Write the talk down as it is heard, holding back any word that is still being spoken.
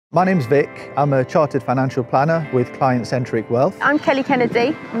My name's Vic. I'm a chartered financial planner with client Centric Wealth. I'm Kelly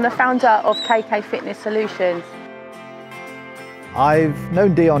Kennedy. I'm the founder of KK Fitness Solutions. I've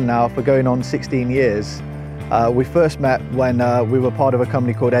known Dion now for going on 16 years. We first met when we were part of a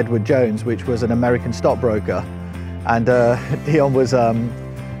company called Edward Jones, which was an American stockbroker. And Dion was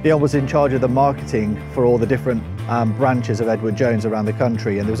in charge of the marketing for all the different branches of Edward Jones around the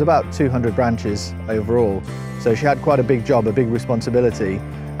country. And there was about 200 branches overall. So she had quite a big job, a big responsibility.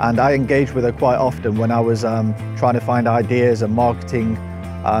 And I engaged with her quite often when I was trying to find ideas and marketing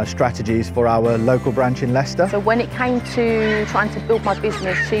strategies for our local branch in Leicester. So when it came to trying to build my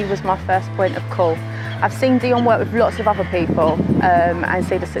business, she was my first point of call. I've seen Dion work with lots of other people and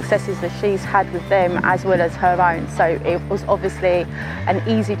see the successes that she's had with them as well as her own. So it was obviously an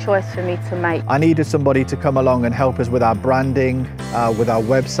easy choice for me to make. I needed somebody to come along and help us with our branding, with our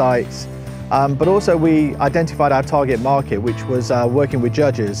websites. But also we identified our target market, which was working with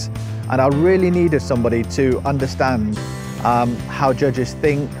judges. And I really needed somebody to understand how judges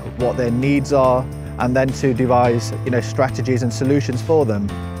think, what their needs are, and then to devise strategies and solutions for them.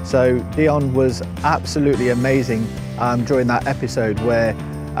 So Dion was absolutely amazing during that episode where,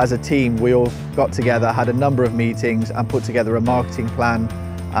 as a team, we all got together, had a number of meetings and put together a marketing plan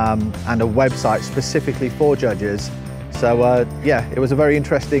and a website specifically for judges. So yeah, it was a very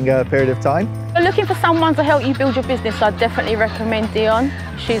interesting period of time. Looking for someone to help you build your business, I'd definitely recommend Dion.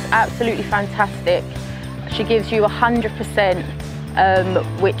 She's absolutely fantastic. She gives you 100%,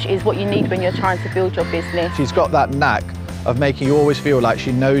 which is what you need when you're trying to build your business. She's got that knack of making you always feel like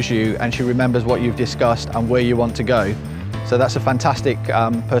she knows you and she remembers what you've discussed and where you want to go. So that's a fantastic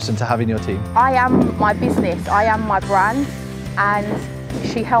person to have in your team. I am my business, I am my brand, and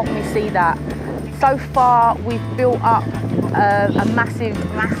she helped me see that. So far, we've built up a massive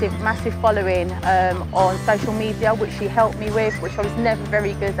following on social media, which she helped me with, which I was never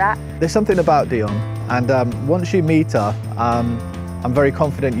very good at. There's something about Dion, and once you meet her, I'm very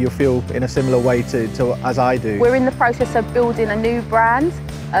confident you'll feel in a similar way to as I do. We're in the process of building a new brand,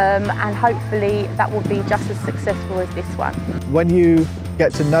 and hopefully that will be just as successful as this one. When you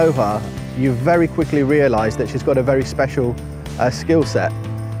get to know her, you very quickly realise that she's got a very special skill set.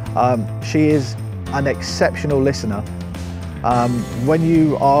 She is an exceptional listener. When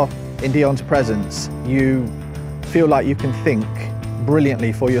you are in Dion's presence, you feel like you can think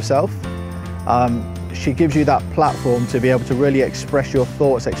brilliantly for yourself. She gives you that platform to be able to really express your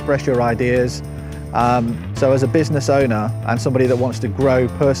thoughts, express your ideas. So as a business owner and somebody that wants to grow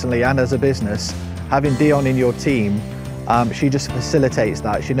personally and as a business, having Dion in your team, she just facilitates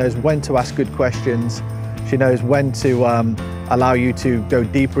that. She knows when to ask good questions. She knows when to allow you to go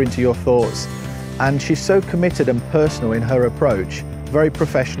deeper into your thoughts. And she's so committed and personal in her approach, very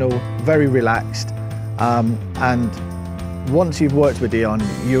professional, very relaxed. And once you've worked with Dion,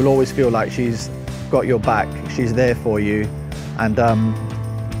 you'll always feel like she's got your back, she's there for you, and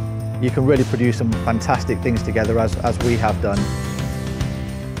you can really produce some fantastic things together as we have done.